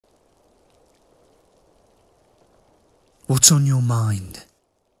What's on your mind?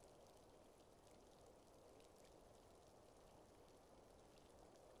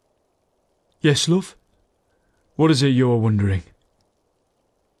 Yes, love? What is it you're wondering?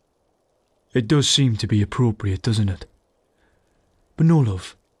 It does seem to be appropriate, doesn't it? But no,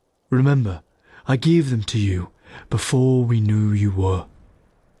 love. Remember, I gave them to you before we knew you were.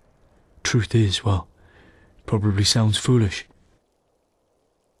 Truth is, well, probably sounds foolish.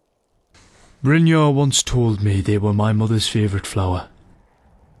 Brynjar once told me they were my mother's favourite flower.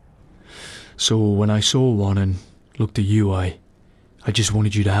 So when I saw one and looked at you, I just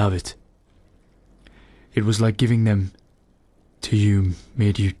wanted you to have it. It was like giving them to you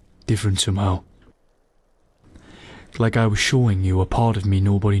made you different somehow. Like I was showing you a part of me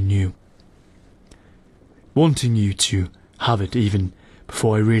nobody knew. Wanting you to have it even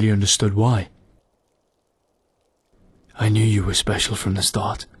before I really understood why. I knew you were special from the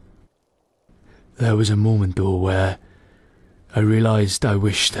start. There was a moment though where I realised I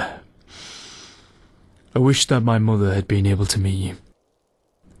wished that my mother had been able to meet you.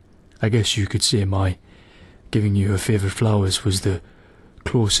 I guess you could say my giving you her favourite flowers was the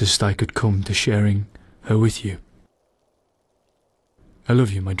closest I could come to sharing her with you. I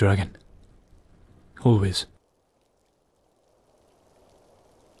love you, my dragon. Always.